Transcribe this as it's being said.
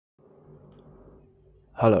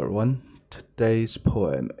Hello everyone, today's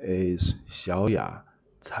poem is Xiaoya,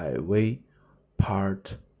 Cai Wei,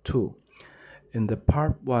 Part 2. In the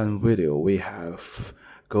Part 1 video, we have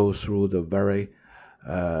go through the very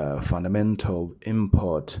fundamental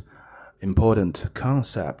important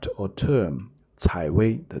concept or term, Cai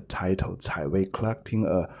Wei, the title, Cai Wei, collecting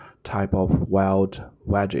a type of wild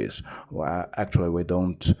veggies. Well, actually, we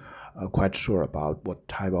don't quite sure about what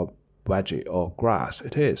type of veggie or grass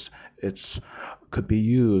it is. It could be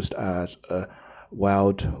used as a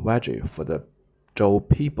wild veggie for the Zhou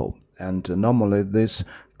people. And normally this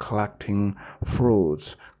collecting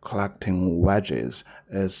fruits, collecting veggies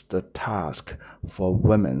is the task for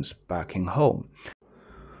women back in home.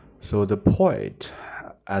 So the poet,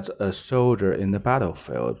 as a soldier in the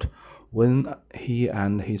battlefield, when he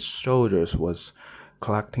and his soldiers was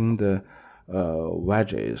collecting the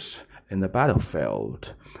veggies in the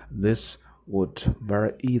battlefield, this would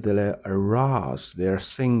very easily arouse their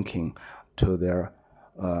thinking to their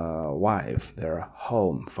wife, their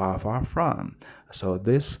home far, far from. So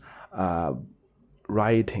this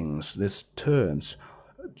writings, this terms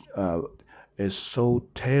is so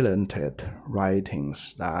talented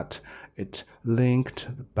writings that it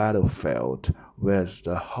linked the battlefield with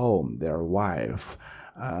the home, their wife,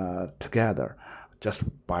 together, just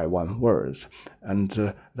by one word.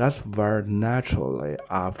 And that's very naturally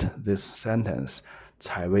after this sentence,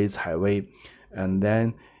 Cai Wei, Cai Wei. And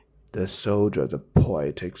then the soldier, the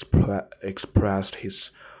poet, expressed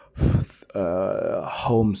his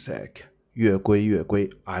homesick, 月归月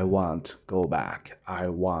归, I want go back, I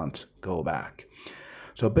want go back.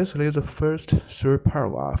 So basically the first three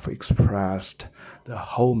paragraphs expressed the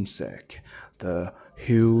homesick, the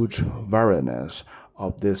huge weariness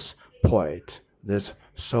of this poet, this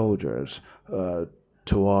soldiers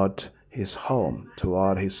toward his home,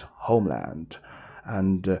 toward his homeland.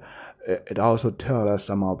 And it also tells us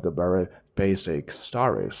some of the very basic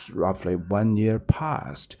stories. Roughly 1 year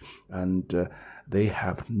passed, and they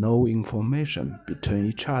have no information between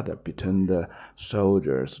each other, between the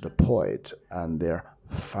soldiers, the poet, and their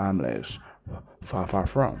families far, far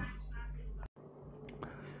from.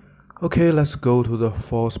 Okay, let's go to the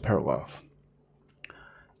fourth paragraph.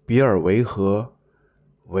 彼尔维何，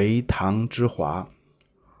维常之华.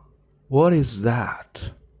 What is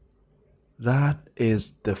that? That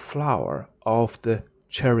is the flower of the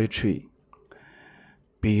cherry tree.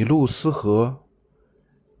 彼路思何，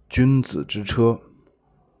君子之车.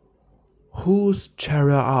 Whose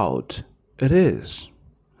chariot it is?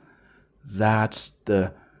 That's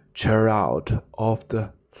the chariot of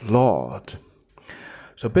the Lord.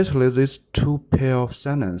 So basically, these two pair of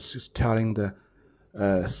sentences is telling the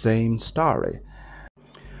same story.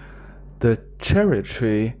 The cherry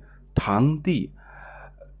tree, 堂弟,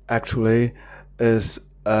 actually is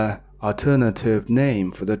an alternative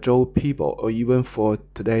name for the Zhou people, or even for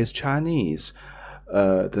today's Chinese,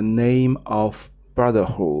 the name of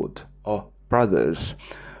brotherhood or brothers.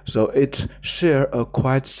 So it share a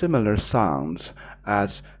quite similar sounds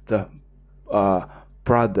as the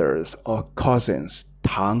brothers or cousins,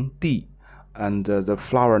 堂弟, and the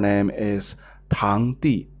flower name is 堂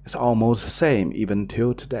弟. It's almost the same even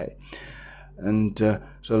till today. And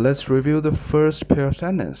so let's review the first pair of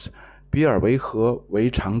sentences. 彼尔维何，维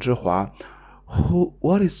常之华.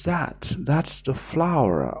 What is that? That's the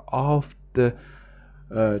flower of the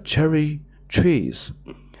cherry trees.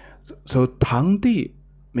 So 堂弟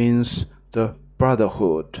means the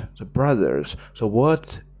brotherhood, the brothers. So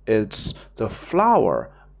what is the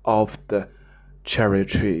flower of the cherry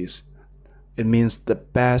trees? It means the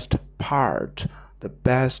best part, the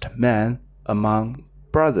best man among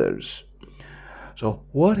brothers. So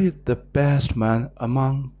what is the best man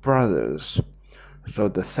among brothers? So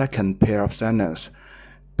the second pair of sentences,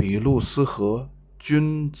 彼路思何，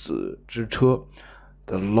君子之车.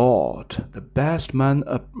 The Lord, the best man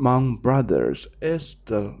among brothers is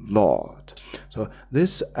the Lord. So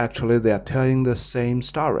this actually they are telling the same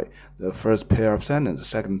story. The first pair of sentences,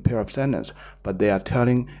 second pair of sentences, but they are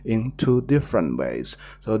telling in two different ways.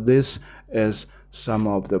 So this is some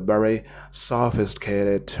of the very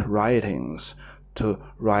sophisticated writings to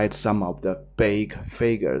write some of the big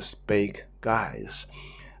figures, big guys.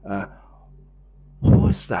 Who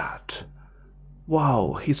is that?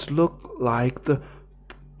 Wow, he's look like the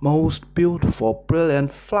most beautiful,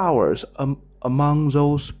 brilliant flowers among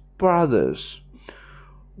those brothers.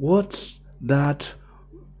 What's that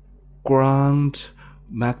grand,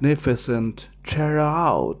 magnificent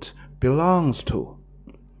chariot belongs to?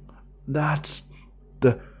 That's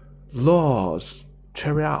the Lord's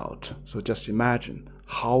chariot. So just imagine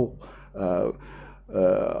how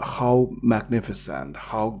how magnificent,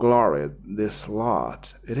 how glorious this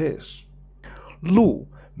lot it is. 路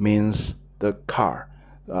means the car,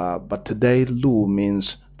 but today 路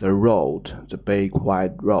means the road, the big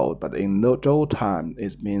wide road. But in the old time,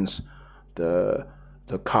 it means the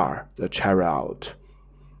car, the chariot.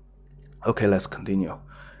 Okay, let's continue.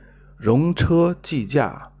 戎车计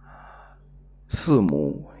驾，四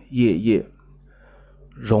母夜夜。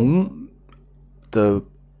戎, the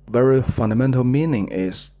very fundamental meaning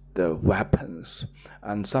is the weapons,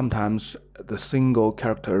 and sometimes the single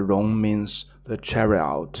character 戎 means the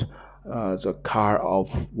chariot, the car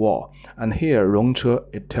of war. And here 戎车,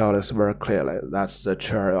 it tells us very clearly that's the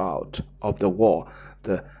chariot of the war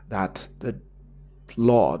that the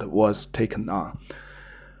Lord was taken on.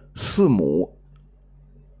 四母,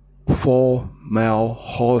 4 male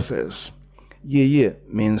horses. 夜夜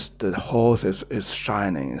means the horses is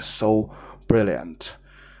shining, so brilliant.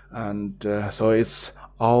 And so it's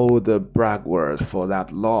all the brag words for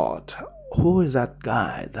that Lord. Who is that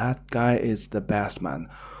guy? That guy is the best man.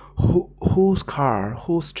 Whose car,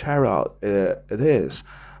 whose chariot it is?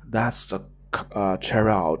 That's the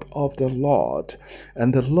chariot of the Lord.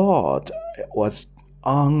 And the Lord was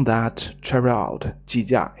on that chariot, 计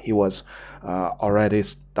驾. He was already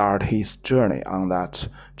start his journey on that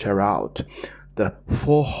chariot. The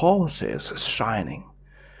 4 horses shining.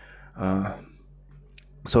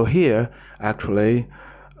 So here, actually,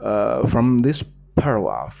 from this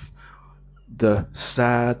paragraph, the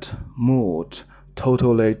sad mood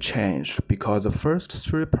totally changed, because the first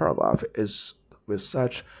 3 paragraphs is with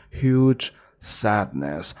such huge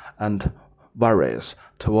sadness and worries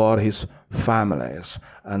toward his families.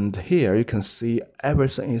 And here you can see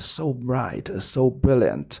everything is so bright, so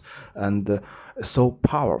brilliant, and so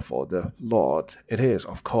powerful. The Lord, it is,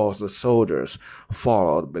 of course, the soldiers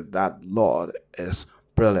followed with that Lord is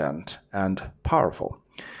brilliant and powerful.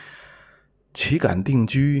 岂敢定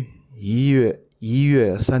居，一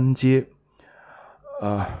月三街。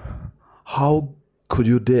How could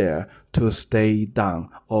you dare to stay down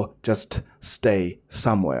or just stay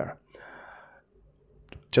somewhere?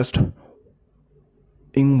 Just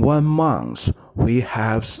in 1 month, we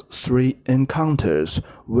have 3 encounters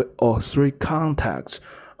or 3 contacts,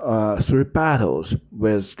 3 battles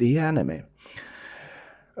with the enemy.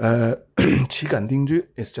 岂敢定居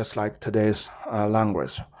is just like today's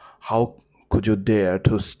language. How could you dare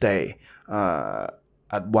to stay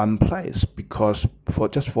at one place? Because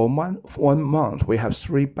for 1 month, we have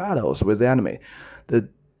 3 battles with the enemy. The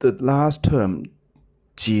last term,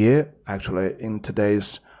 捷, actually in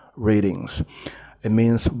today's readings, it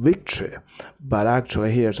means victory, but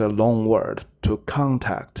actually here's a long word to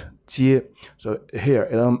contact, 接. So here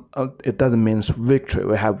it doesn't mean victory.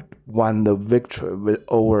 We have won the victory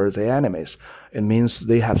over the enemies. It means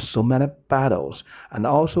they have so many battles, and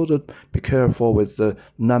also to be careful with the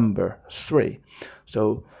number 3.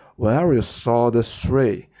 So whenever you saw the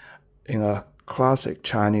 3 in a classic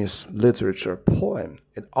Chinese literature poem,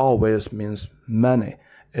 it always means many.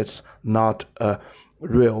 It's not a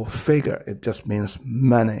real figure, it just means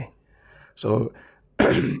many. So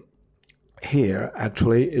here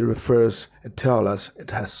actually it tells us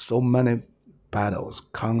it has so many battles,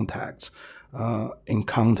 contacts,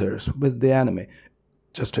 encounters with the enemy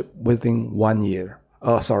just within 1 year.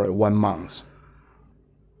 1 month.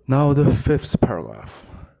 Now the 5th paragraph.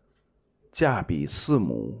 驾比四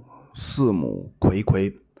母，四母睽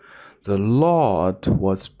睽. The Lord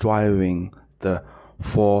was driving the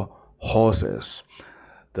 4 horses.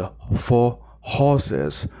 The 4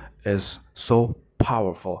 horses is so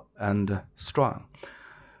powerful and strong.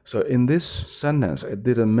 So in this sentence, it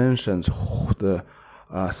didn't mention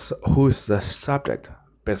who is the subject.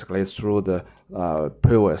 Basically, through the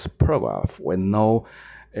previous paragraph, we know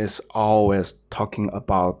it's always talking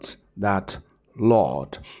about that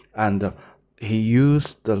Lord, and he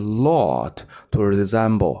used the Lord to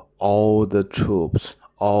resemble all the troops,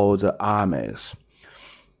 all the armies.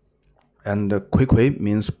 And 睽睽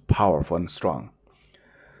means powerful and strong.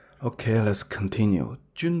 Okay, let's continue.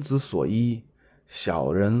 君子所依，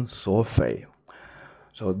小人所匪.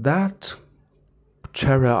 So that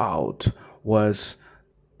chariot was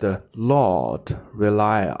the Lord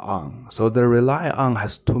rely on. So the rely on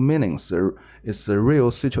has 2 meanings. It's a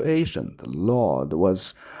real situation. The Lord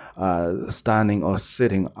was standing or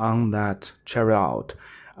sitting on that chariot,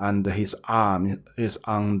 and his arm is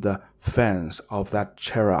on the fence of that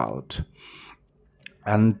chariot.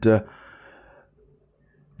 And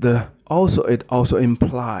it also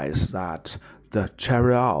implies that the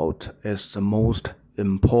chariot is the most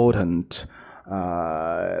important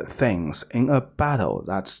things in a battle.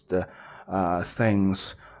 That's the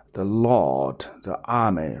things the Lord the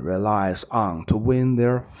army relies on to win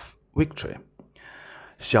their victory.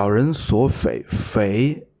 小人所匪,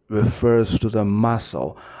 匪 refers to the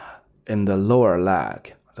muscle in the lower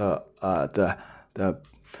leg, the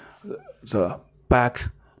back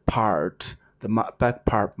part, the back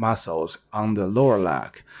part muscles on the lower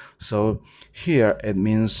leg. So here it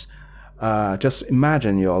means, just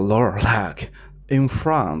imagine your lower leg. In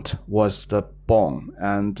front was the bone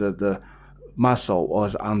and the muscle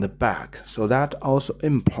was on the back. So that also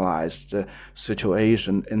implies the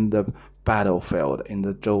situation in the battlefield in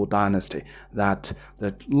the Zhou dynasty, that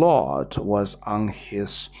the Lord was on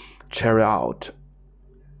his chariot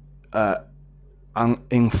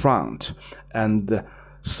in front, and the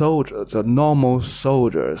normal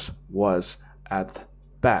soldiers was at the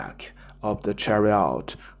back of the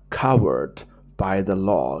chariot, covered by the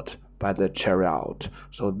Lord, by the chariot.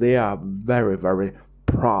 So they are very, very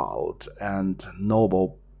proud and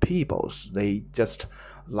noble peoples. They just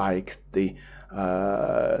like the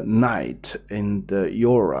knight in the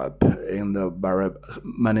Europe in the very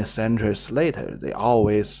many centuries later. They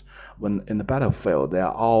always, when in the battlefield, they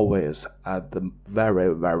are always at the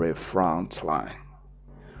very, very front line.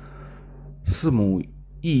 四母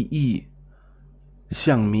翼翼，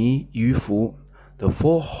象弥于服. The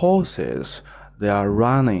four horses, they are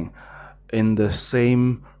running in the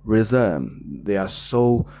same rhythm. They are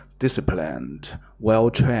so disciplined, well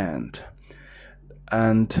trained,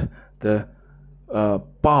 and the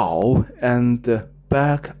bow and the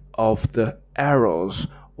back of the arrows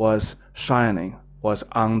was shining, was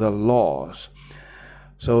on the laws.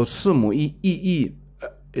 So 四母翼翼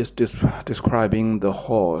is describing the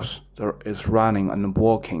horse that is running and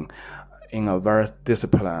walking in a very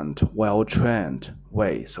disciplined, well-trained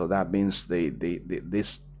way. So that means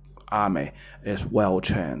this army is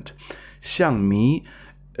well-trained. 象弥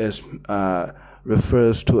is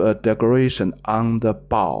refers to a decoration on the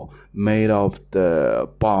bow made of the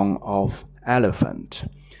bone of elephant.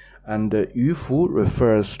 And yu fu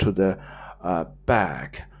refers to the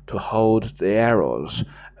bag to hold the arrows,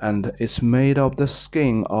 and it's made of the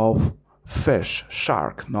skin of fish,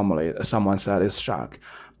 shark. Normally someone said it's shark,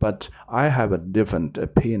 but I have a different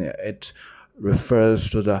opinion. It refers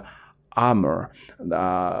to the armor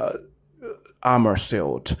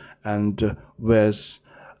suit, and with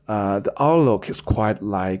the outlook is quite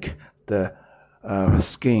like the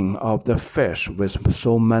skin of the fish with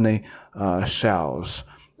so many shells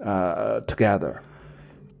together.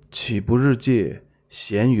 岂不日戒，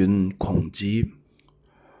闲云恐极.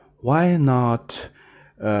 Why not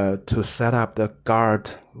to set up the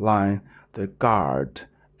guard line, the guard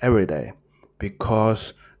every day?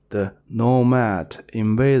 Because the nomad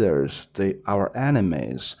invaders, our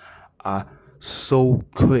enemies, are so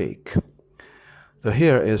quick. So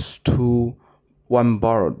here is one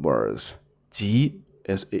borrowed words. 急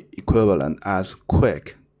is equivalent as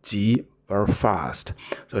quick. 急 very fast.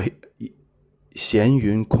 So 闲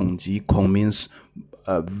云恐极, 恐 means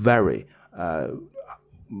very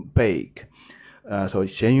big. So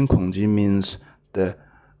闲云恐极 means the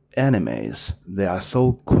enemies, they are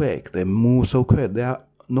so quick, they move so quick. They are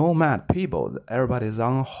nomad people. Everybody is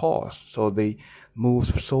on a horse, so they move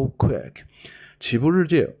so quick. 岂不日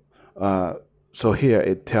戒, so here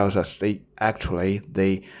it tells us they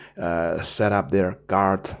set up their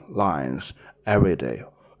guard lines every day,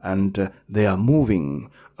 and they are moving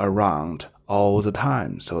around all the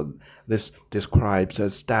time. So this describes the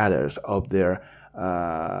status of their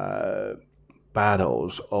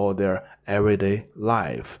battles or their everyday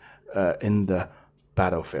life in the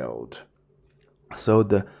battlefield. So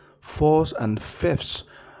the fourth and fifth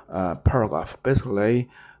paragraph basically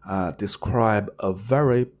describe a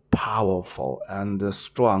very powerful and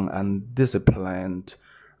strong and disciplined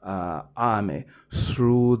army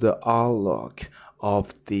through the outlook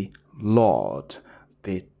of the Lord,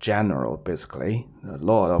 the general, basically. The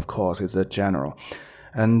Lord, of course, is the general.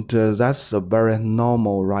 And that's a very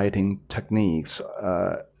normal writing techniques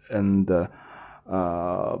in the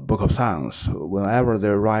Book of Songs. Whenever they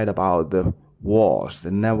write about the wars,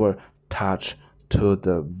 they never touch to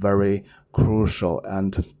the very crucial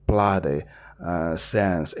and bloody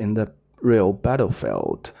sense in the real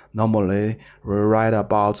battlefield. Normally, we write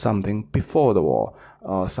about something before the war,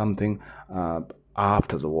 or something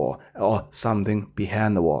after the war, or something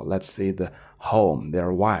behind the war. Let's say the home,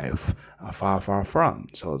 their wife, far, far from.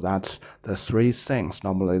 So that's the three things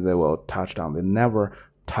normally they will touch on. They never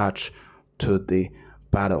touch to the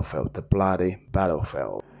battlefield, the bloody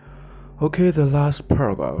battlefield. Okay, the last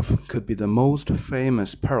paragraph could be the most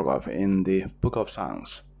famous paragraph in the Book of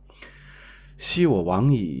Songs. 昔我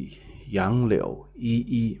往矣，杨柳依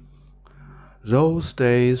依. Those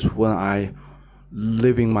days when I,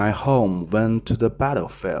 leaving my home, went to the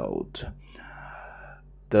battlefield.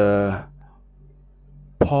 The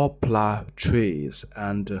poplar trees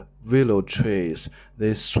and willow trees,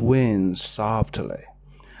 they swing softly.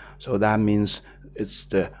 So that means it's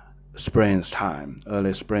the springtime,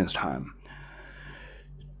 early springtime.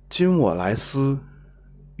 今我来思，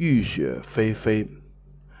雨雪霏霏.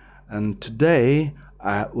 And today,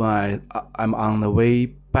 when I'm on the way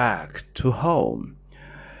back to home,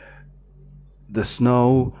 the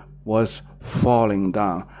snow was falling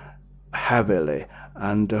down heavily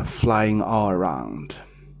and flying all around.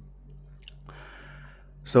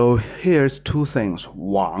 So here's two things.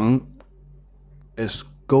 往 is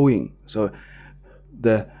going. So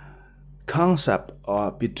the concept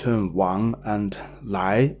between 往 and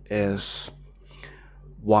来is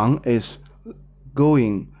往 is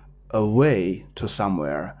going away to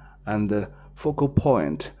somewhere, and the focal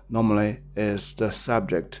point normally is the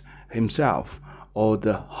subject himself or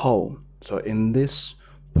the home. So in this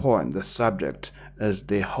point, the subject is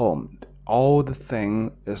the home. All the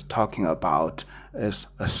thing is talking about is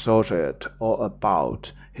associated or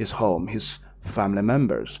about his home, his family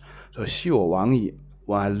members. So 昔我往矣,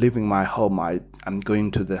 while leaving my home, I'm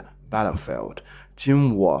going to the battlefield.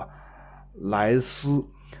 今我来思,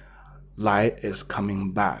 来 is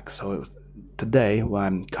coming back. So today, when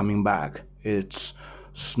I'm coming back, it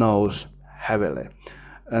snows heavily.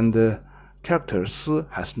 And the character 思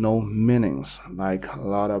has no meanings, like a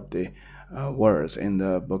lot of the words in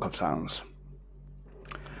the Book of Songs.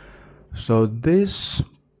 So this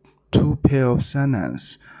two pair of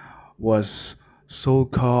sentences was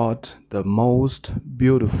so-called the most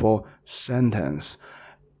beautiful sentence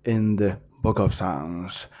in the Book of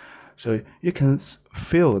Songs. So you can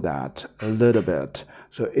feel that a little bit.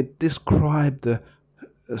 So it described the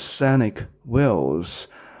scenic views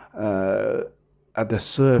at the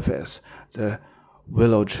surface. The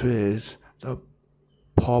willow trees, the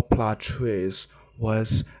poplar trees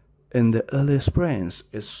was in the early springs.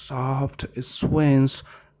 It's soft, it swings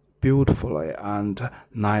beautifully and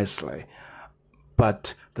nicely.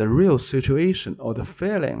 But the real situation or the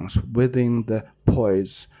feelings within the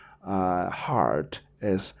poet's heart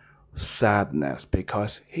is sadness,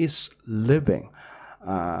 because he's leaving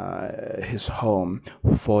his home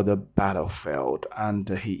for the battlefield, and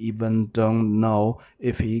he even don't know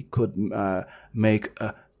if he could make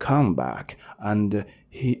a comeback, and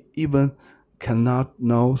he even cannot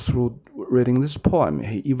know through reading this poem.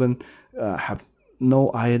 He even have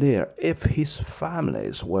no idea if his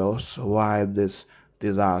families will survive this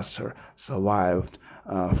disaster, survived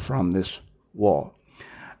from this war.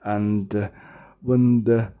 And when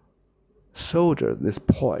the soldier, this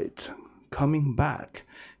poet, coming back,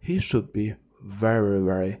 he should be very,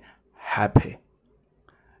 very happy.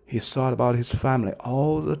 He thought about his family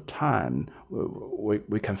all the time.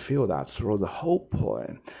 We can feel that through the whole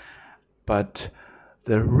poem. But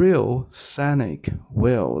the real scenic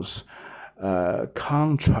views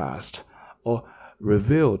contrast or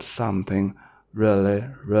revealed something really,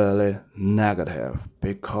 really negative,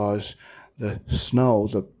 because the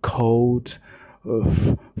snows, the cold,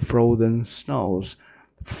 frozen snows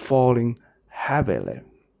falling heavily.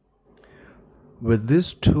 With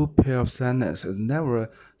these two pair of sentences, it never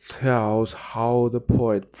tells how the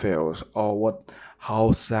poet feels or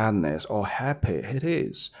how sadness or happy it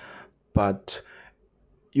is, but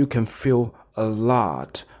you can feel a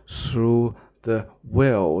lot through the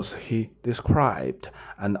views he described,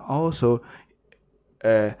 and also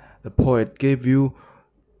the poet gave you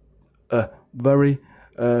a very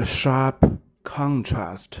sharp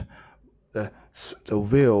contrast, the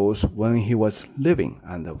views when he was living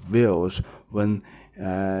and the views when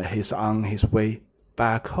he's on his way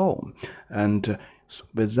back home. And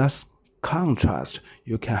with that contrast,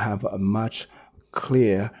 you can have a much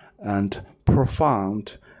clear and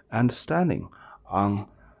profound understanding on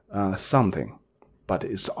something, but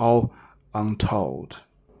it's all untold.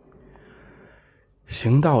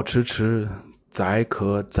 行道迟迟，载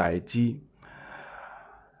渴载饥。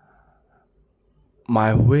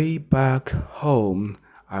My way back home,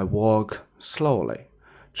 I walk slowly.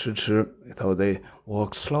 迟迟, so they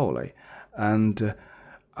walk slowly. And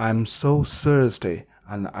I'm so thirsty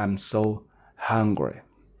and I'm so hungry.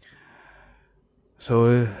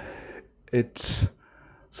 So it's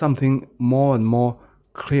something more and more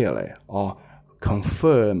clearly or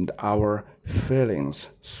confirmed our feelings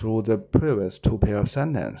through the previous two pair of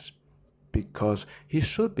sentences, because he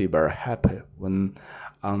should be very happy when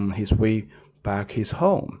on his way back his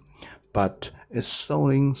home, but it's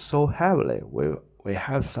snowing so heavily. We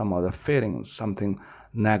have some other feelings, something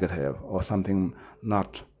negative or something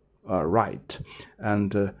not right.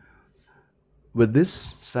 And with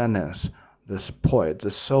this sadness, this poet,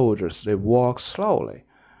 the soldiers, they walk slowly.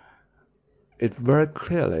 It very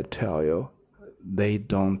clearly tells you they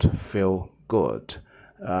don't feel good.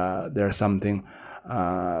 There's something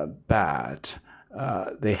bad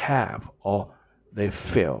they have or they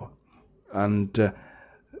feel. And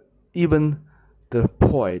even the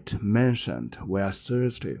poet mentioned, we are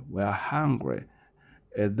thirsty, we are hungry.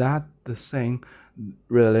 Is that the thing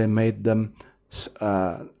really made them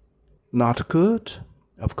not good?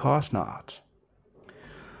 Of course not.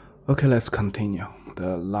 Okay, let's continue.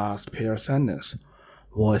 The last pair sentence.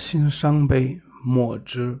 我心伤悲，莫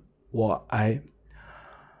知我哀。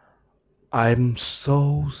I'm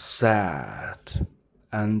so sad,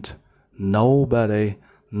 and nobody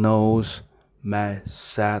knows my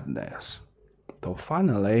sadness. So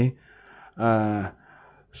finally,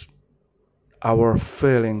 our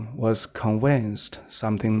feeling was convinced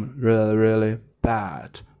something really, really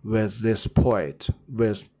bad with this poet,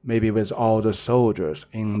 maybe with all the soldiers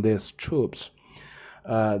in these troops.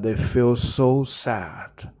 They feel so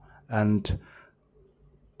sad, and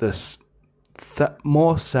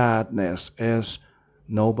more sadness is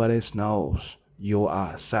nobody knows you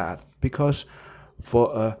are sad, because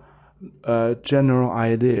for general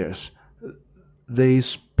ideas,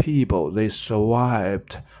 these people, they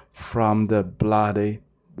survived from the bloody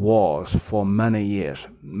wars for many years,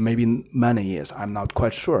 maybe many years, I'm not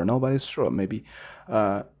quite sure, nobody's sure, maybe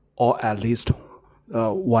or at least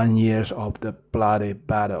 1 year of the bloody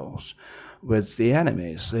battles with the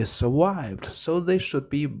enemies. They survived, so they should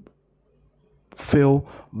feel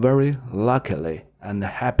very luckily and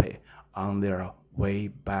happy on their way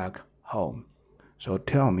back home. So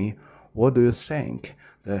tell me, what do you think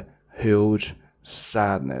the huge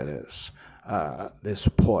sadness is, this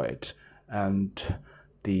poet and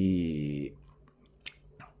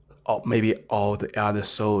maybe all the other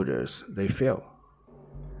soldiers they feel?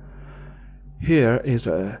 Here is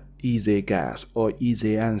an easy guess or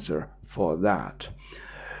easy answer for that.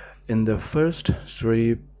 In the first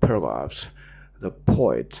 3 paragraphs, the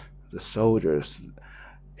poet, the soldiers,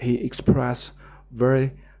 he expressed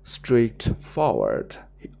very straightforward.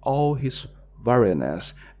 All his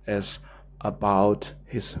weariness is about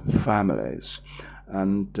his families,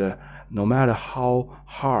 and no matter how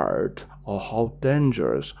hard or how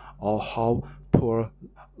dangerous or how poor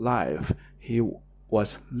life he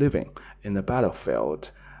was living in the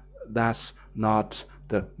battlefield, that's not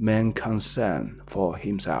the main concern for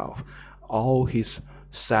himself. All his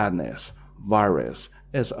sadness, worries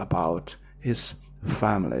is about his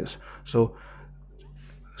families. So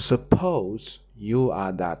suppose you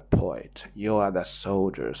are that poet, you are that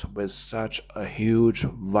soldiers with such a huge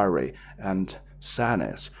worry and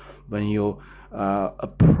sadness. When you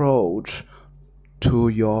approach to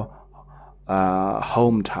your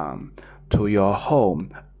hometown, to your home,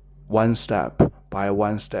 one step by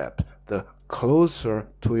one step, the closer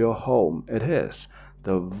to your home it is,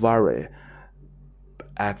 the worry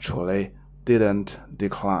actually didn't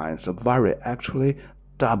decline. The worry actually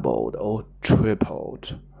doubled or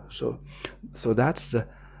tripled. So that's the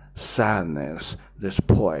sadness this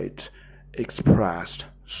poet expressed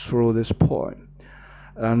through this poem.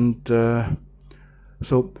 And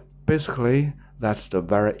so basically that's the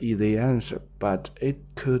very easy answer, but it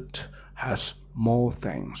could has more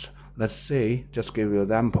things. Let's say, just give you an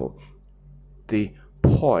example, the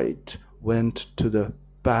poet went to the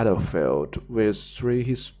battlefield with 3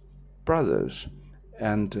 his brothers,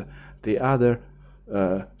 and the other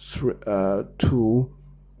 2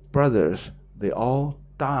 brothers, they all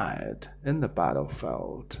died in the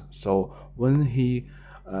battlefield. So when he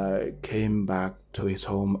came back to his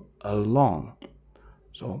home alone,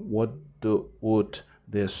 so what would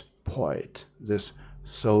this poet, this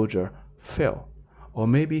soldier, feel? Or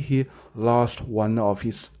maybe he lost one of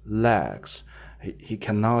his legs. He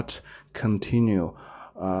cannot continue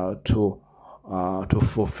to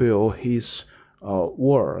fulfill his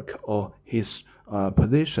work or his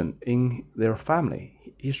position in their family.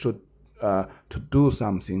 He should to do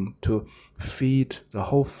something to feed the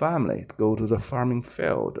whole family, go to the farming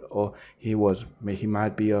field, or he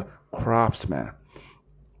might be a craftsman.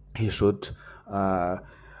 He should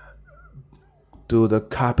do the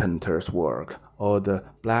carpenter's work or the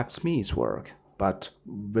blacksmith's work, but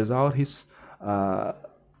without his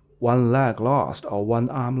one leg lost or one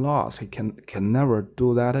arm lost, he can never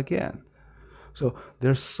do that again. So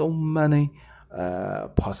there's so many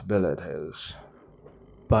possibilities,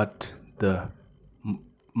 but the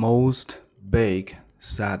most big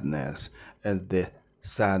sadness is the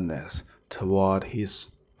sadness toward his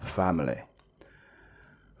family.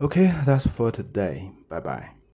 Okay, that's for today. Bye bye.